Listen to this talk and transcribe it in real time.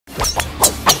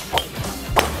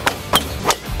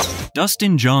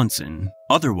Dustin Johnson,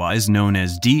 otherwise known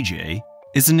as DJ,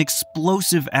 is an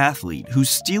explosive athlete whose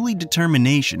steely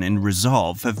determination and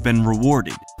resolve have been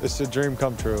rewarded. It's a dream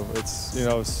come true.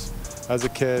 As a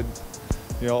kid,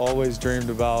 always dreamed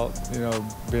about,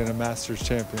 being a Masters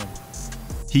champion.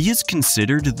 He is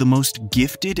considered the most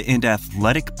gifted and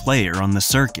athletic player on the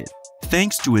circuit,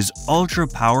 thanks to his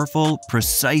ultra-powerful,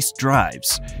 precise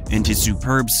drives and his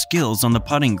superb skills on the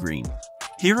putting green.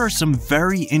 Here are some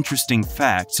very interesting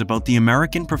facts about the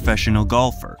American professional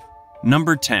golfer.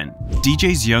 Number 10.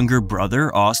 DJ's younger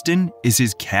brother, Austin, is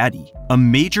his caddy. A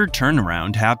major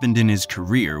turnaround happened in his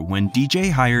career when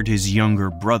DJ hired his younger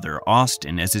brother,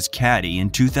 Austin, as his caddy in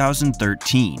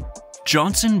 2013.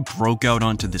 Johnson broke out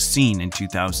onto the scene in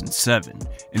 2007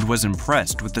 and was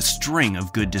impressed with a string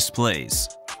of good displays.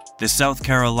 The South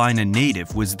Carolina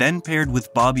native was then paired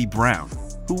with Bobby Brown,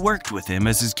 who worked with him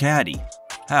as his caddy.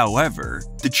 However,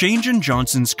 the change in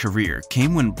Johnson's career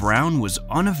came when Brown was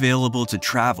unavailable to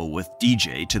travel with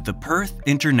DJ to the Perth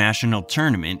International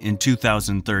Tournament in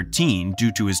 2013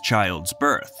 due to his child's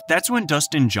birth. That's when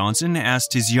Dustin Johnson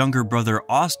asked his younger brother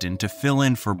Austin to fill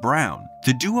in for Brown.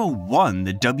 The duo won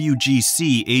the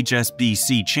WGC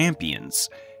HSBC champions,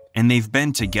 and they've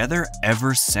been together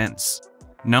ever since.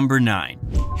 Number 9.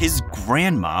 His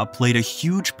grandma played a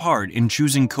huge part in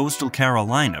choosing Coastal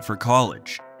Carolina for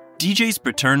college. DJ's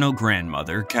paternal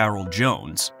grandmother, Carol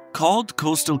Jones, called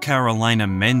Coastal Carolina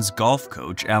men's golf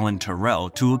coach Alan Terrell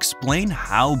to explain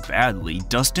how badly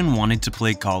Dustin wanted to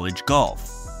play college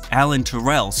golf. Alan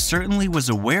Terrell certainly was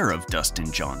aware of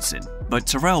Dustin Johnson, but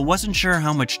Terrell wasn't sure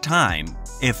how much time,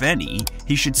 if any,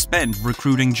 he should spend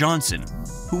recruiting Johnson,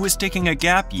 who was taking a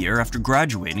gap year after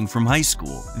graduating from high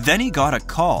school. Then he got a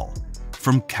call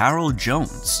from Carol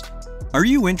Jones. "Are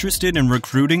you interested in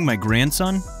recruiting my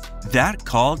grandson?" That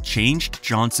call changed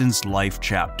Johnson's life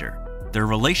chapter. Their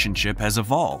relationship has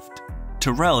evolved.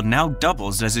 Terrell now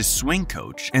doubles as his swing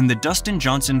coach and the Dustin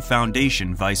Johnson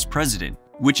Foundation vice president,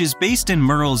 which is based in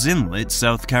Murrells Inlet,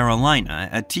 South Carolina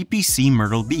at TPC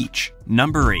Myrtle Beach.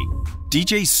 Number 8.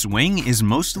 DJ's swing is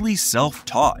mostly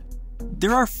self-taught.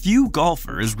 There are few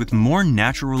golfers with more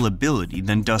natural ability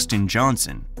than Dustin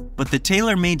Johnson, but the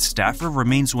tailor-made staffer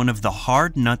remains one of the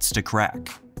hard nuts to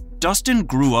crack. Dustin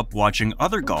grew up watching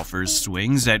other golfers'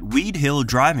 swings at Weed Hill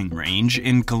Driving Range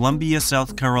in Columbia,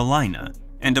 South Carolina,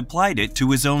 and applied it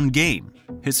to his own game.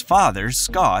 His father,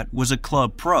 Scott, was a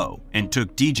club pro and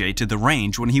took DJ to the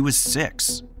range when he was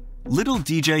 6. Little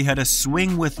DJ had a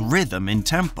swing with rhythm and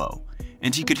tempo,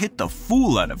 and he could hit the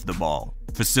fool out of the ball.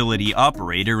 Facility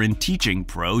operator and teaching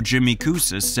pro Jimmy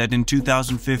Kousas said in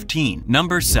 2015.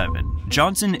 Number 7.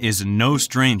 Johnson is no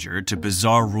stranger to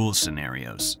bizarre rule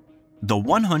scenarios. The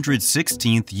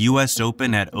 116th US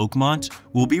Open at Oakmont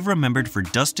will be remembered for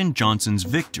Dustin Johnson's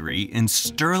victory in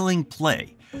sterling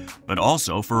play, but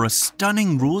also for a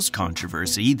stunning rules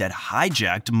controversy that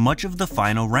hijacked much of the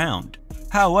final round.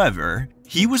 However,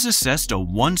 he was assessed a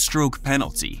one-stroke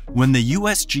penalty when the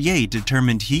USGA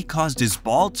determined he caused his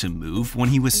ball to move when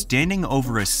he was standing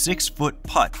over a 6-foot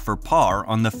putt for par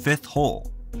on the 5th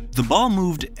hole. The ball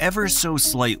moved ever so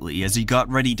slightly as he got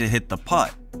ready to hit the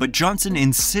putt, but Johnson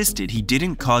insisted he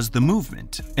didn't cause the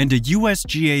movement, and a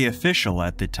USGA official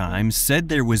at the time said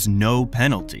there was no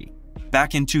penalty.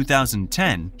 Back in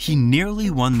 2010, he nearly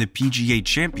won the PGA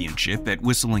Championship at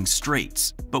Whistling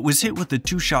Straits, but was hit with a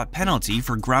 2-shot penalty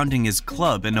for grounding his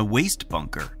club in a waste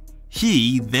bunker.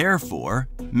 He, therefore,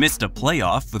 missed a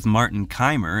playoff with Martin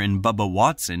Keimer and Bubba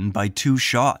Watson by 2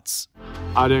 shots.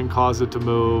 I didn't cause it to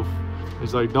move.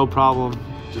 He's like, no problem,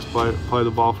 just play the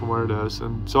ball from where it is.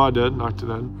 And so I did, knocked it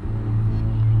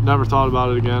in. Never thought about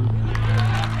it again.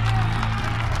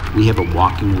 We have a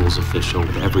walking rules official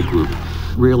with every group.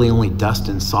 Really only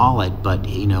Dustin saw it, but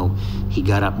he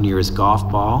got up near his golf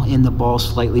ball and the ball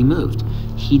slightly moved.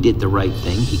 He did the right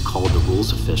thing, he called the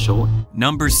rules official.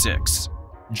 Number 6.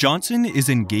 Johnson is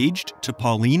engaged to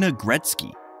Paulina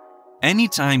Gretzky.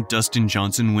 Anytime Dustin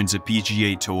Johnson wins a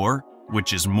PGA Tour,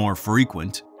 which is more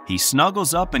frequent, he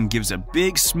snuggles up and gives a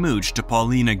big smooch to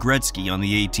Paulina Gretzky on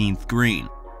the 18th green.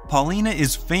 Paulina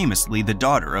is famously the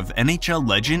daughter of NHL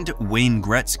legend Wayne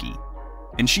Gretzky,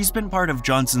 and she's been part of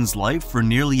Johnson's life for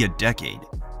nearly a decade.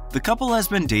 The couple has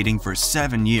been dating for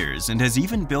 7 years and has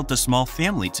even built a small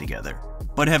family together.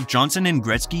 But have Johnson and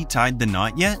Gretzky tied the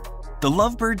knot yet? The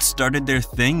Lovebirds started their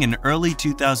thing in early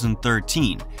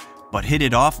 2013, but hit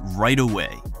it off right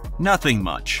away. Nothing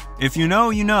much. If you know,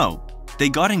 you know. They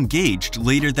got engaged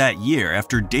later that year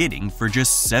after dating for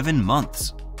just 7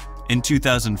 months. In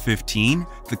 2015,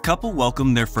 the couple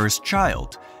welcomed their first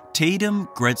child, Tatum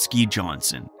Gretzky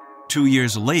Johnson. 2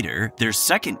 years later, their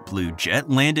second Blue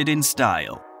Jet landed in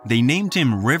style. They named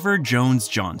him River Jones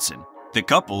Johnson. The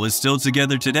couple is still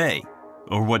together today.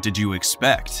 Or what did you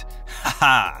expect?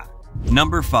 Haha!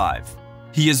 Number 5.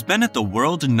 He has been at the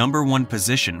world #1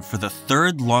 position for the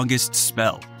 3rd longest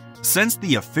spell. Since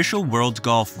the official World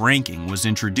Golf Ranking was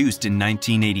introduced in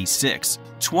 1986,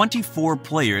 24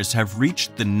 players have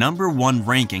reached the #1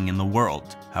 ranking in the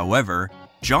world. However,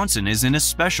 Johnson is in a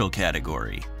special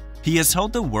category. He has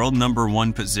held the world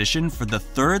 #1 position for the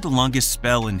 3rd longest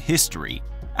spell in history,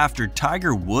 after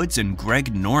Tiger Woods and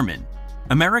Greg Norman.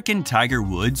 American Tiger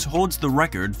Woods holds the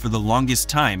record for the longest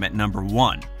time at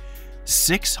 #1,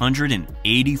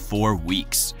 684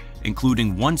 weeks,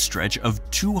 including one stretch of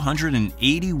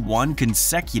 281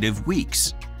 consecutive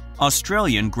weeks.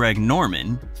 Australian Greg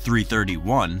Norman,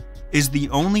 331, is the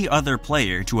only other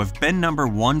player to have been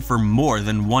 #1 for more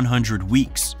than 100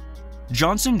 weeks.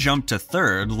 Johnson jumped to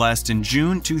 3rd last in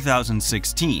June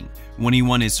 2016 when he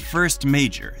won his first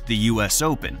major, the US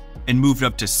Open, and moved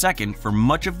up to 2nd for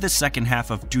much of the second half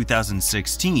of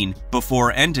 2016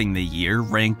 before ending the year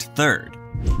ranked 3rd.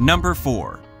 Number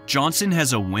 4. Johnson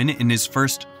has a win in his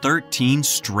first 13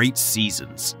 straight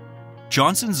seasons.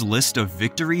 Johnson's list of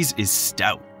victories is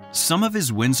stout. Some of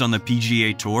his wins on the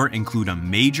PGA Tour include a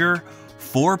major,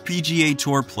 4 PGA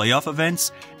Tour playoff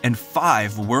events, and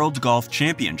 5 World Golf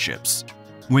Championships.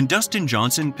 When Dustin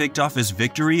Johnson picked off his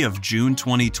victory of June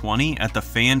 2020 at the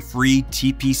fan-free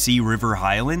TPC River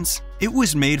Highlands, it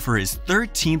was made for his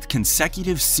 13th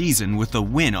consecutive season with a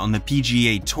win on the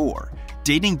PGA Tour,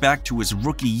 dating back to his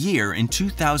rookie year in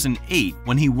 2008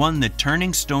 when he won the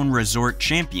Turning Stone Resort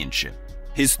Championship.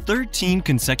 His 13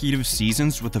 consecutive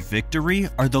seasons with a victory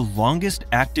are the longest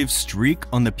active streak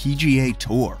on the PGA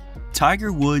Tour.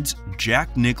 Tiger Woods,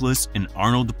 Jack Nicklaus, and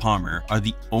Arnold Palmer are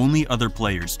the only other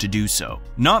players to do so.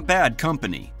 Not bad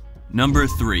company. Number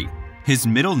 3. His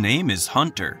middle name is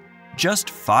Hunter. Just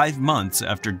 5 months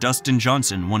after Dustin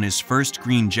Johnson won his first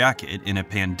green jacket in a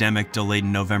pandemic-delayed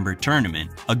November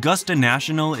tournament, Augusta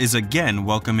National is again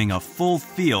welcoming a full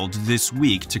field this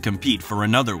week to compete for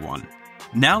another one.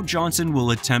 Now Johnson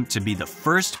will attempt to be the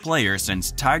first player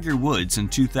since Tiger Woods in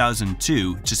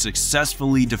 2002 to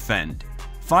successfully defend.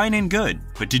 Fine and good,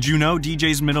 but did you know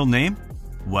DJ's middle name?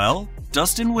 Well,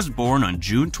 Dustin was born on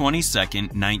June 22,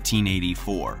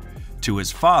 1984, to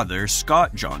his father,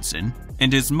 Scott Johnson,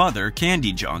 and his mother,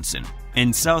 Candy Johnson,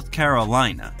 in South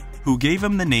Carolina, who gave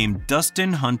him the name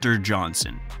Dustin Hunter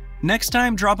Johnson. Next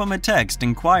time, drop him a text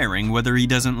inquiring whether he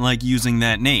doesn't like using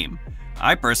that name.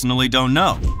 I personally don't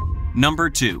know. Number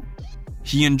 2.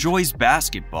 He enjoys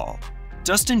basketball.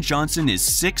 Dustin Johnson is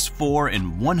 6'4"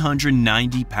 and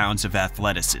 190 pounds of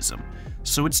athleticism,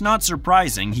 so it's not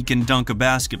surprising he can dunk a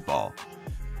basketball.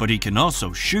 But he can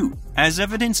also shoot, as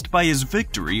evidenced by his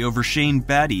victory over Shane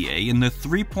Battier in the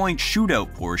 3-point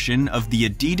shootout portion of the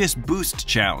Adidas Boost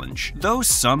Challenge. Though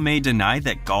some may deny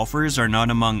that golfers are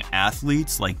not among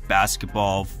athletes like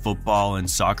basketball, football, and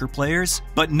soccer players,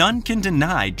 but none can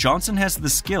deny Johnson has the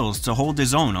skills to hold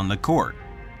his own on the court.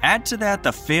 Add to that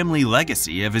the family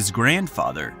legacy of his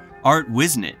grandfather, Art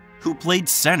Wisnett, who played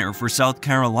center for South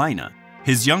Carolina.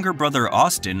 His younger brother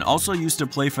Austin also used to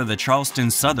play for the Charleston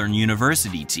Southern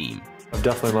University team. I've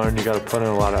definitely learned you got to put in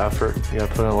a lot of effort. You got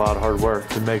to put in a lot of hard work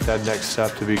to make that next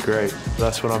step to be great.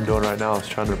 That's what I'm doing right now, is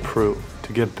trying to improve,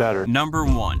 to get better. Number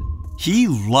 1. He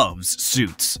loves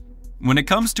suits. When it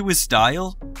comes to his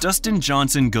style, Dustin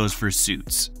Johnson goes for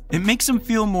suits. It makes him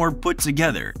feel more put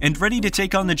together and ready to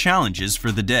take on the challenges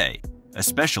for the day,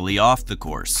 especially off the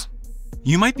course.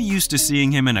 You might be used to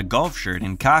seeing him in a golf shirt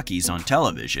and khakis on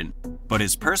television, but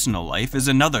his personal life is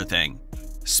another thing.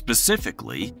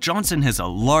 Specifically, Johnson has a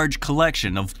large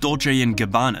collection of Dolce &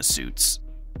 Gabbana suits.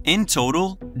 In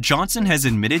total, Johnson has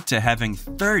admitted to having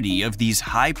 30 of these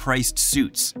high-priced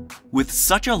suits. With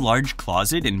such a large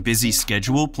closet and busy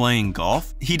schedule playing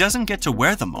golf, he doesn't get to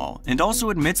wear them all, and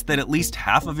also admits that at least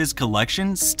half of his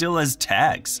collection still has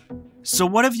tags. So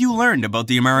what have you learned about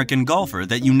the American golfer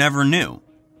that you never knew?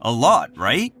 A lot,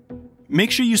 right? Make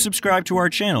sure you subscribe to our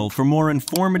channel for more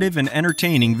informative and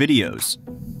entertaining videos.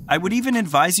 I would even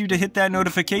advise you to hit that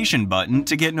notification button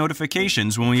to get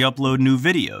notifications when we upload new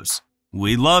videos.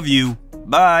 We love you.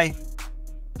 Bye.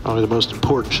 Probably the most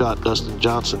important shot Dustin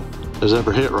Johnson has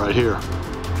ever hit right here.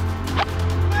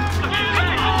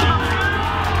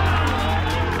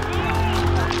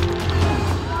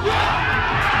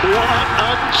 What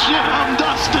a gem,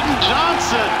 Dustin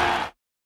Johnson!